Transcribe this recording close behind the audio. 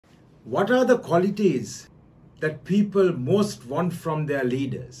What are the qualities that people most want from their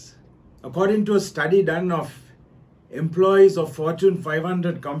leaders? According to a study done of employees of Fortune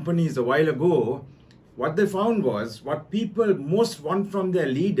 500 companies a while ago, what they found was what people most want from their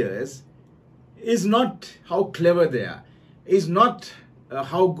leaders is not how clever they are, is not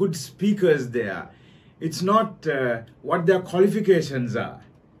how good speakers they are, it's not what their qualifications are.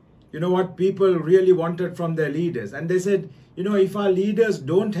 You know what people really wanted from their leaders? And they said, you know, if our leaders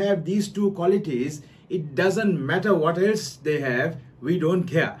don't have these two qualities, it doesn't matter what else they have, we don't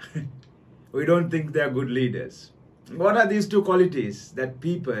care. We don't think they are good leaders. What are these two qualities that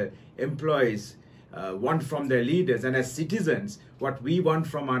people, employees, want from their leaders? And as citizens, what we want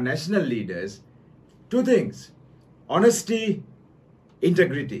from our national leaders? Two things: honesty,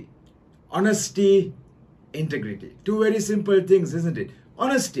 integrity. Honesty, integrity. Two very simple things, isn't it?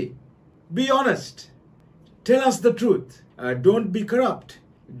 Honesty. Be honest. Tell us the truth. Don't be corrupt.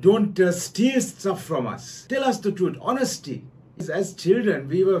 Don't steal stuff from us. Tell us the truth. Honesty. As children,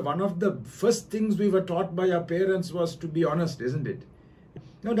 one of the first things we were taught by our parents was to be honest, isn't it?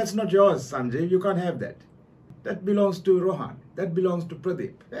 No, that's not yours, Sanjeev. You can't have that. That belongs to Rohan. That belongs to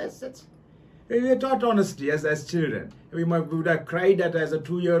Pradeep. Yes, we were taught honesty as children. We would have cried at as a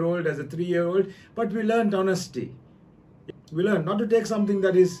 2-year-old, as a 3-year-old, but we learned honesty. We learned not to take something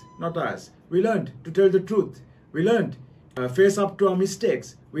that is not ours. We learned to tell the truth. We learned face up to our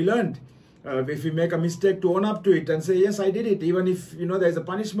mistakes. We learned if we make a mistake to own up to it and say, yes, I did it, even if, you know, there's a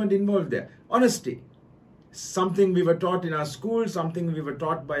punishment involved there. Honesty. Something we were taught in our school, something we were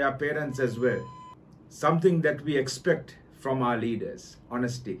taught by our parents as well. Something that we expect from our leaders.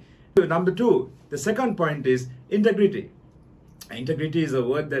 Honesty. Number two, the second point is integrity. Integrity is a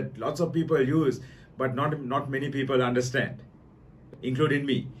word that lots of people use, but not many people understand, including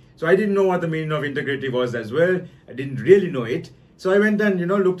me. So I didn't know what the meaning of integrity was as well. I didn't really know it. So I went and,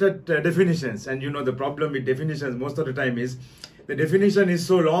 looked at definitions. And, the problem with definitions most of the time is the definition is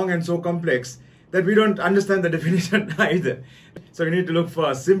so long and so complex that we don't understand the definition either. So we need to look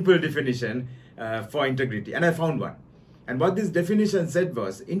for a simple definition for integrity. And I found one. And what this definition said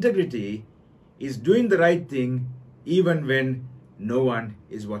was, integrity is doing the right thing even when no one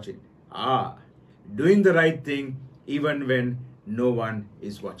is watching. Doing the right thing even when no one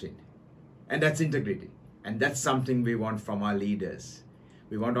is watching. And that's integrity. And that's something we want from our leaders.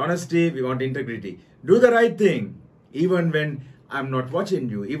 We want honesty, we want integrity. Do the right thing even when I'm not watching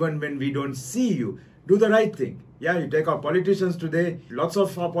you, even when we don't see you. Do the right thing. Yeah, you take our politicians today, lots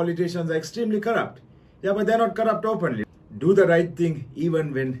of our politicians are extremely corrupt. Yeah, but they're not corrupt openly. Do the right thing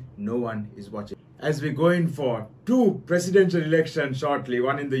even when no one is watching. As we go in for 2 presidential elections shortly,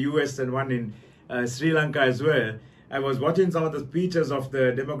 one in the US and one in Sri Lanka as well, I was watching some of the speeches of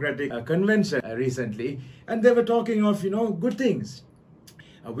the Democratic Convention recently, and they were talking of, good things.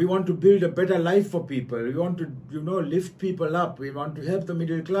 We want to build a better life for people. We want to, lift people up. We want to help the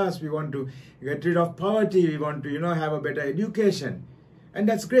middle class. We want to get rid of poverty. We want to, have a better education. And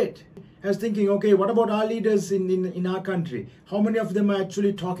that's great. I was thinking, okay, what about our leaders in our country? How many of them are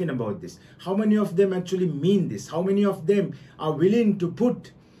actually talking about this? How many of them actually mean this? How many of them are willing to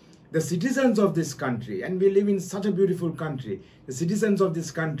put the citizens of this country, and we live in such a beautiful country, the citizens of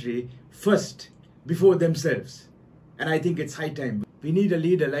this country first before themselves? And I think it's high time. We need a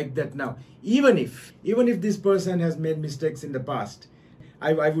leader like that now. Even if this person has made mistakes in the past,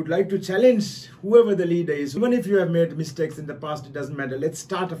 I would like to challenge whoever the leader is. Even if you have made mistakes in the past, it doesn't matter. Let's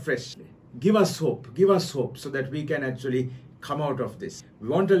start afresh. Give us hope so that we can actually come out of this. We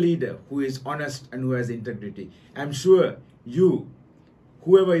want a leader who is honest and who has integrity. I'm sure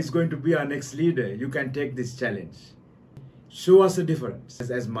whoever is going to be our next leader, you can take this challenge. Show us a difference.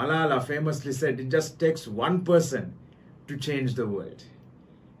 As Malala famously said, it just takes one person to change the world.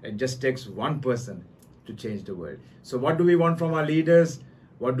 It just takes one person to change the world. So what do we want from our leaders?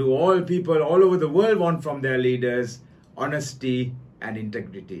 What do all people all over the world want from their leaders? Honesty and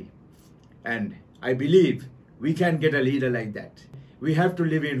integrity. And I believe we can get a leader like that. We have to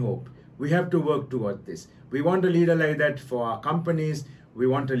live in hope. We have to work towards this. We want a leader like that for our companies. We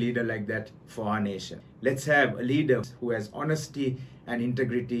want a leader like that for our nation. Let's have a leader who has honesty and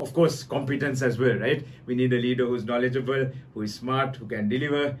integrity. Of course, competence as well, right? We need a leader who's knowledgeable, who is smart, who can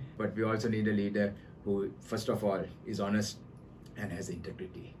deliver. But we also need a leader who, first of all, is honest and has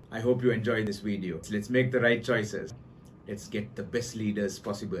integrity. I hope you enjoyed this video. Let's make the right choices. Let's get the best leaders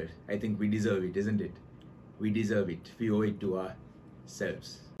possible. I think we deserve it, isn't it? We deserve it. We owe it to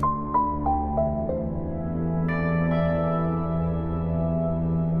ourselves.